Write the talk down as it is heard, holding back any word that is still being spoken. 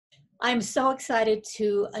I'm so excited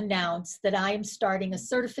to announce that I am starting a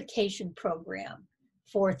certification program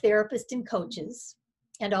for therapists and coaches,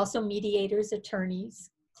 and also mediators, attorneys,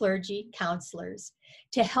 clergy, counselors,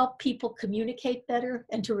 to help people communicate better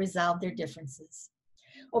and to resolve their differences.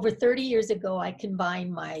 Over 30 years ago, I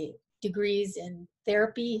combined my degrees in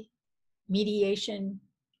therapy, mediation,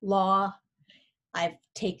 law. I've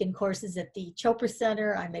taken courses at the Chopra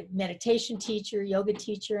Center. I'm a meditation teacher, yoga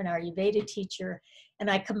teacher, and Ayurveda teacher. And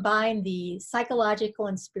I combine the psychological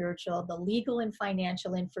and spiritual, the legal and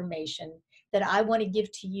financial information that I want to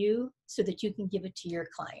give to you so that you can give it to your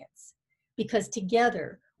clients. Because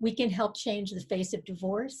together, we can help change the face of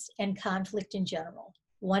divorce and conflict in general,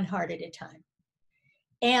 one heart at a time.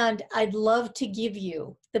 And I'd love to give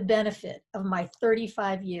you the benefit of my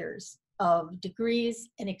 35 years of degrees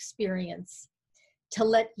and experience to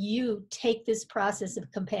let you take this process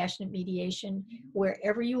of compassionate mediation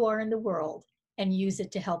wherever you are in the world and use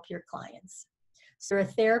it to help your clients. So if you're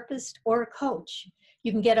a therapist or a coach,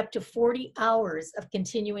 you can get up to 40 hours of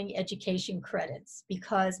continuing education credits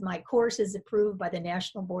because my course is approved by the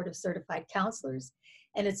National Board of Certified Counselors,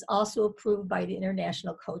 and it's also approved by the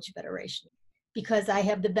International Coach Federation. Because I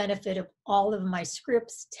have the benefit of all of my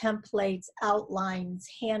scripts, templates, outlines,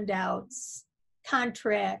 handouts,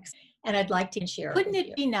 contracts, and I'd like to share it with you. Wouldn't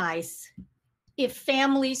it be nice if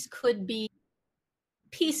families could be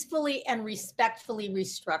peacefully and respectfully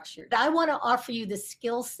restructured? I want to offer you the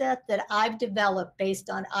skill set that I've developed based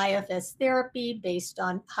on IFS therapy, based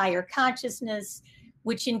on higher consciousness,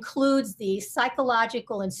 which includes the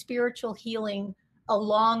psychological and spiritual healing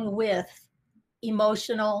along with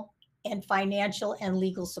emotional and financial and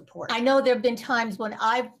legal support. I know there have been times when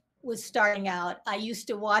I was starting out, I used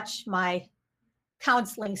to watch my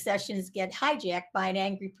counseling sessions get hijacked by an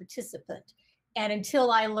angry participant. And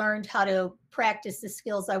until I learned how to practice the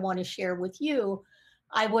skills I want to share with you,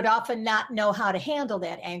 I would often not know how to handle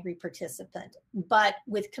that angry participant. But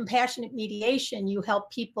with compassionate mediation, you help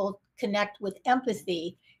people connect with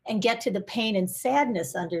empathy and get to the pain and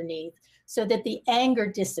sadness underneath so that the anger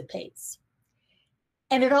dissipates.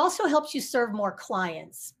 And it also helps you serve more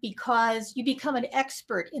clients because you become an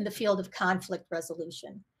expert in the field of conflict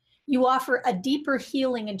resolution. You offer a deeper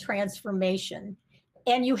healing and transformation,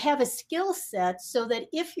 and you have a skill set so that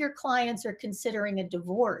if your clients are considering a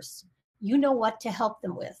divorce, you know what to help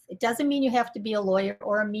them with. It doesn't mean you have to be a lawyer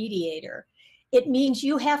or a mediator. It means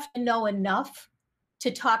you have to know enough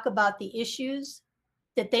to talk about the issues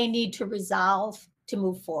that they need to resolve to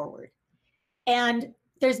move forward. And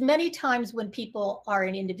there's many times when people are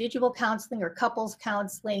in individual counseling or couples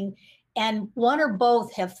counseling, and one or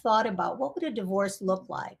both have thought about what would a divorce look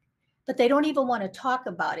like, but they don't even want to talk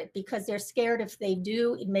about it because they're scared if they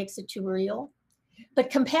do, it makes it too real.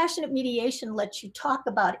 But compassionate mediation lets you talk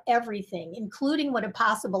about everything, including what a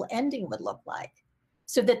possible ending would look like,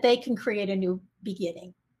 so that they can create a new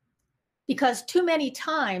beginning. Because too many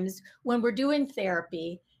times when we're doing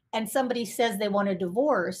therapy, and somebody says they want a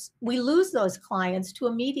divorce, we lose those clients to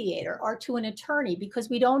a mediator or to an attorney because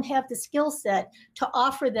we don't have the skill set to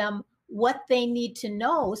offer them what they need to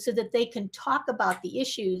know so that they can talk about the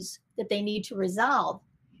issues that they need to resolve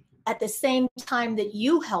at the same time that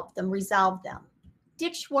you help them resolve them.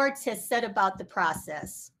 Dick Schwartz has said about the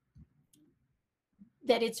process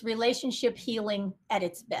that it's relationship healing at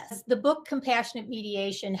its best. The book, Compassionate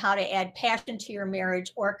Mediation, How to Add Passion to Your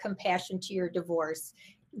Marriage or Compassion to Your Divorce,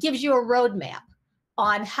 gives you a roadmap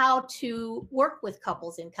on how to work with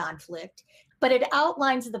couples in conflict, but it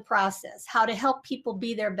outlines the process, how to help people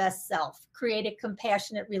be their best self, create a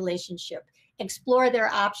compassionate relationship, explore their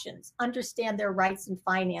options, understand their rights and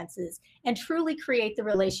finances, and truly create the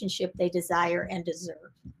relationship they desire and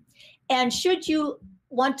deserve. And should you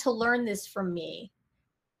want to learn this from me,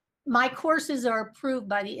 my courses are approved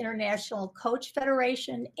by the International Coach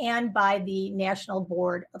Federation and by the National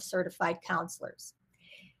Board of Certified Counselors.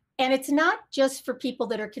 And it's not just for people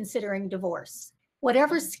that are considering divorce.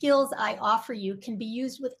 Whatever skills I offer you can be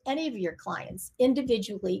used with any of your clients,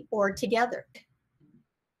 individually or together.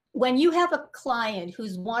 When you have a client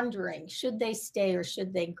who's wondering, should they stay or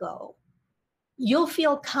should they go, you'll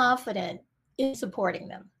feel confident in supporting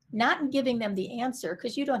them, not in giving them the answer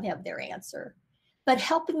because you don't have their answer, but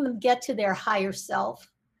helping them get to their higher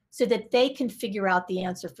self so that they can figure out the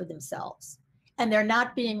answer for themselves. And they're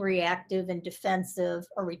not being reactive and defensive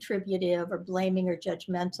or retributive or blaming or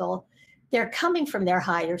judgmental. They're coming from their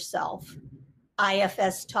higher self.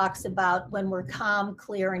 IFS talks about when we're calm,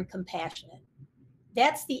 clear, and compassionate.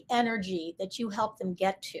 That's the energy that you help them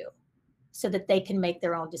get to so that they can make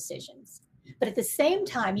their own decisions. But at the same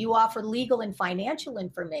time, you offer legal and financial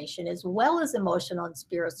information as well as emotional and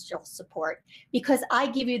spiritual support because I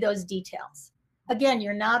give you those details. Again,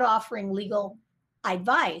 you're not offering legal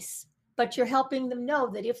advice, but you're helping them know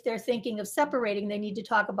that if they're thinking of separating, they need to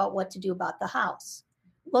talk about what to do about the house.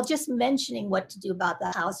 Well, just mentioning what to do about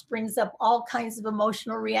the house brings up all kinds of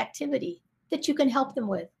emotional reactivity that you can help them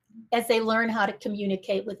with as they learn how to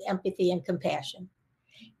communicate with empathy and compassion.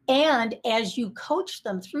 And as you coach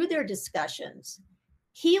them through their discussions,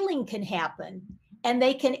 healing can happen and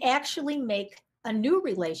they can actually make a new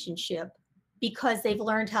relationship because they've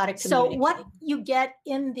learned how to communicate. So what you get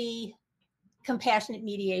in the compassionate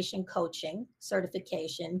mediation coaching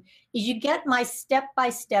certification is you get my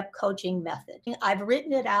step-by-step coaching method. I've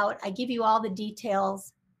written it out. I give you all the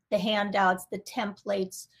details, the handouts, the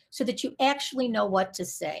templates, so that you actually know what to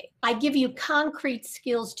say. I give you concrete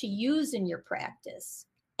skills to use in your practice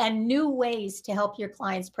and new ways to help your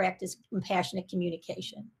clients practice compassionate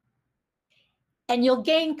communication. And you'll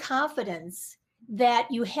gain confidence that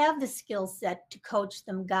you have the skill set to coach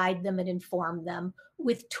them, guide them, and inform them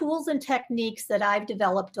with tools and techniques that I've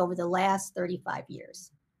developed over the last 35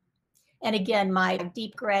 years. And again, my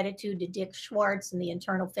deep gratitude to Dick Schwartz and the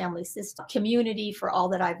Internal Family System community for all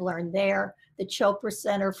that I've learned there, the Chopra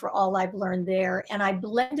Center for all I've learned there. And I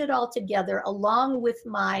blend it all together along with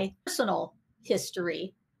my personal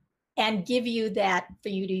history and give you that for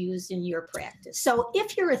you to use in your practice. So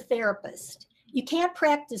if you're a therapist, you can't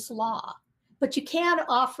practice law, but you can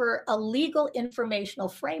offer a legal informational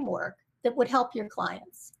framework that would help your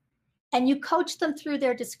clients. And you coach them through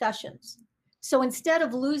their discussions. So instead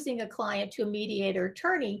of losing a client to a mediator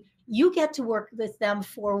attorney, you get to work with them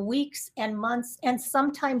for weeks and months and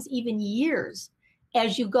sometimes even years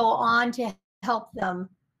as you go on to help them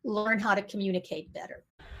learn how to communicate better.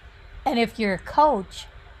 And if you're a coach,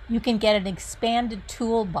 you can get an expanded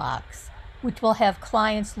toolbox, which will have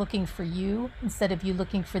clients looking for you instead of you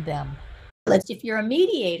looking for them. If you're a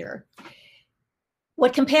mediator,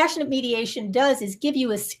 what compassionate mediation does is give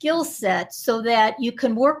you a skill set so that you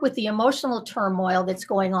can work with the emotional turmoil that's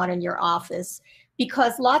going on in your office.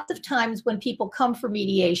 Because lots of times when people come for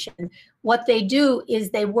mediation, what they do is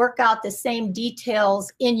they work out the same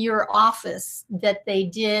details in your office that they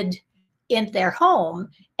did in their home,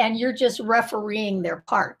 and you're just refereeing their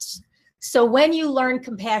parts. So when you learn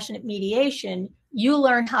compassionate mediation, you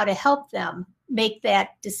learn how to help them make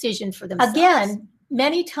that decision for themselves. Again,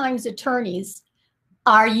 many times attorneys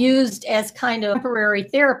are used as kind of temporary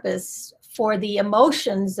therapists for the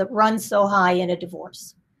emotions that run so high in a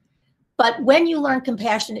divorce. But when you learn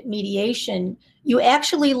compassionate mediation, you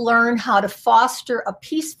actually learn how to foster a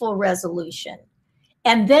peaceful resolution.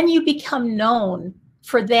 And then you become known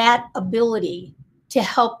for that ability to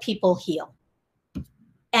help people heal.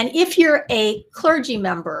 And if you're a clergy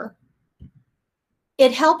member,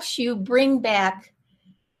 it helps you bring back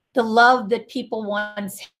the love that people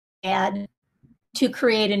once had to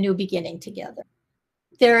create a new beginning together.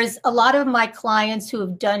 There's a lot of my clients who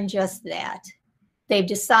have done just that. They've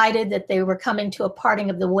decided that they were coming to a parting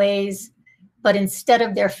of the ways, but instead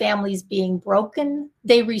of their families being broken,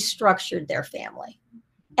 they restructured their family.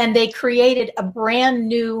 And they created a brand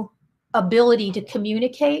new ability to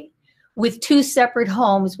communicate with two separate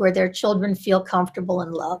homes where their children feel comfortable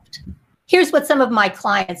and loved. Here's what some of my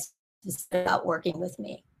clients said about working with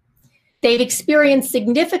me. They've experienced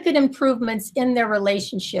significant improvements in their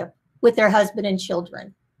relationship with their husband and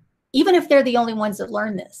children, even if they're the only ones that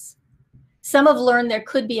learn this. Some have learned there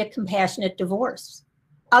could be a compassionate divorce.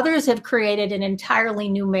 Others have created an entirely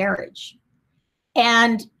new marriage.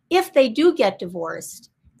 And if they do get divorced,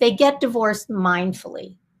 they get divorced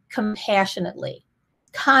mindfully, compassionately,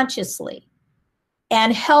 consciously,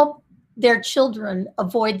 and help their children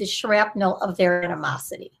avoid the shrapnel of their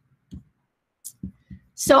animosity.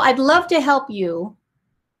 So I'd love to help you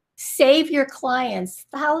save your clients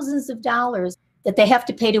thousands of dollars that they have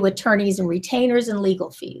to pay to attorneys and retainers and legal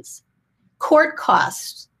fees, court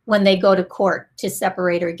costs when they go to court to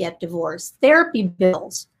separate or get divorced, therapy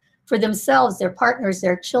bills for themselves, their partners,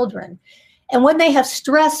 their children. And when they have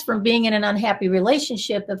stress from being in an unhappy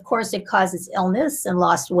relationship, of course, it causes illness and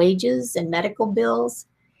lost wages and medical bills.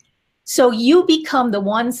 So you become the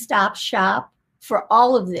one-stop shop for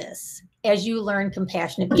all of this as you learn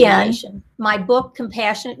compassionate mediation. Again, my book,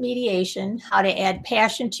 Compassionate Mediation, How to Add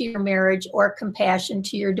Passion to Your Marriage or Compassion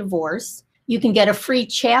to Your Divorce. You can get a free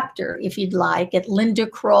chapter if you'd like at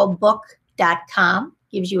lindakrollbook.com,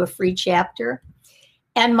 gives you a free chapter.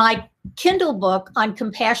 And my Kindle book on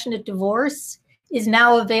compassionate divorce is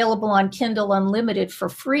now available on Kindle Unlimited for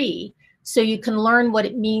free so you can learn what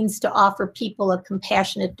it means to offer people a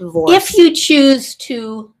compassionate divorce. If you choose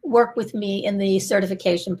to work with me in the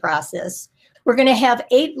certification process, we're going to have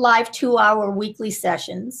 8 live 2-hour weekly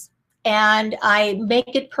sessions, and I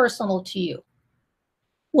make it personal to you.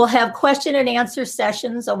 We'll have question and answer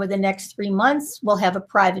sessions over the next 3 months. We'll have a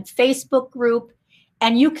private Facebook group,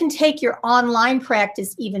 and you can take your online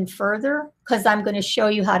practice even further because I'm going to show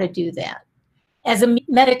you how to do that. As a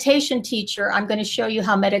meditation teacher, I'm going to show you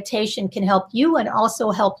how meditation can help you and also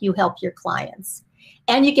help you help your clients.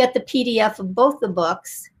 And you get the PDF of both the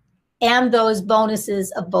books and those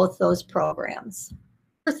bonuses of both those programs.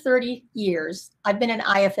 For 30 years, I've been an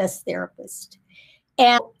IFS therapist.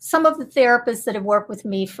 And some of the therapists that have worked with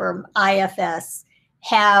me from IFS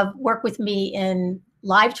have worked with me in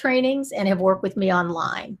live trainings and have worked with me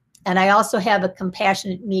online. And I also have a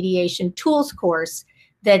compassionate mediation tools course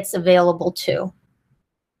that's available too.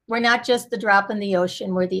 We're not just the drop in the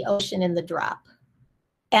ocean, we're the ocean in the drop.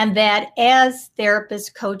 And that as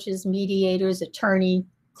therapists, coaches, mediators, attorney,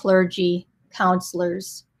 clergy,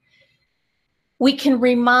 counselors, we can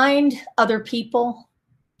remind other people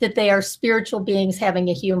that they are spiritual beings having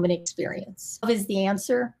a human experience. Love is the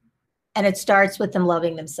answer, and it starts with them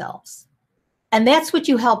loving themselves. And that's what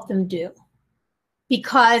you help them do,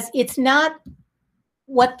 because it's not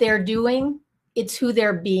what they're doing, it's who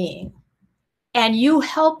they're being. And you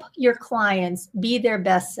help your clients be their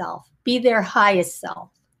best self, be their highest self.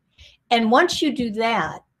 And once you do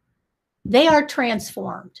that, they are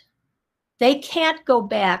transformed. They can't go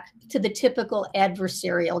back to the typical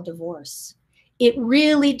adversarial divorce. It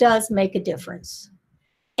really does make a difference.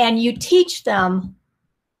 And you teach them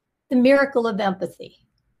the miracle of empathy,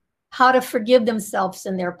 how to forgive themselves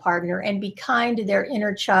and their partner and be kind to their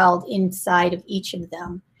inner child inside of each of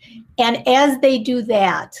them. And as they do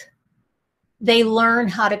that, they learn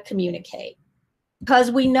how to communicate,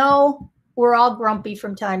 because we know we're all grumpy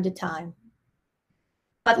from time to time.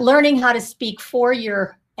 But learning how to speak for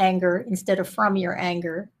your anger instead of from your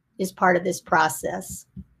anger is part of this process.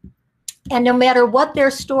 And no matter what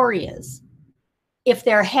their story is, if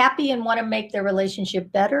they're happy and want to make their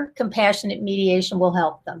relationship better, compassionate mediation will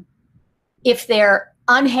help them. If they're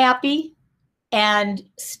unhappy and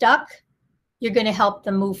stuck, you're going to help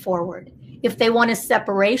them move forward. If they want a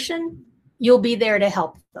separation, you'll be there to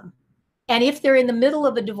help them. And if they're in the middle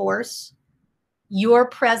of a divorce, your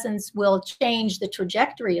presence will change the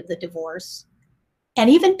trajectory of the divorce. And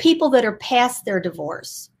even people that are past their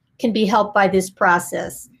divorce can be helped by this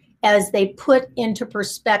process as they put into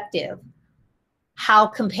perspective how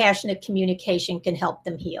compassionate communication can help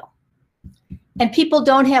them heal. And people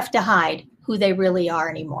don't have to hide who they really are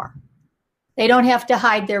anymore. They don't have to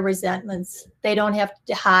hide their resentments. They don't have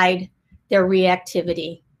to hide their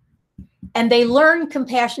reactivity. And they learn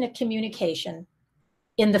compassionate communication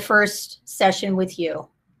in the first session with you,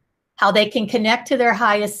 how they can connect to their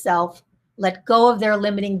highest self, let go of their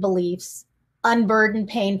limiting beliefs, unburden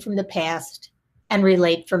pain from the past, and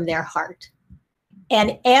relate from their heart.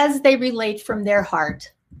 And as they relate from their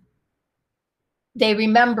heart, they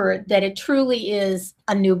remember that it truly is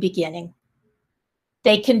a new beginning.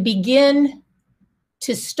 They can begin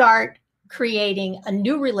to start creating a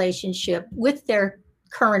new relationship with their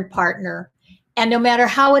current partner. And no matter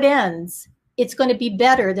how it ends, it's going to be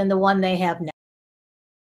better than the one they have now.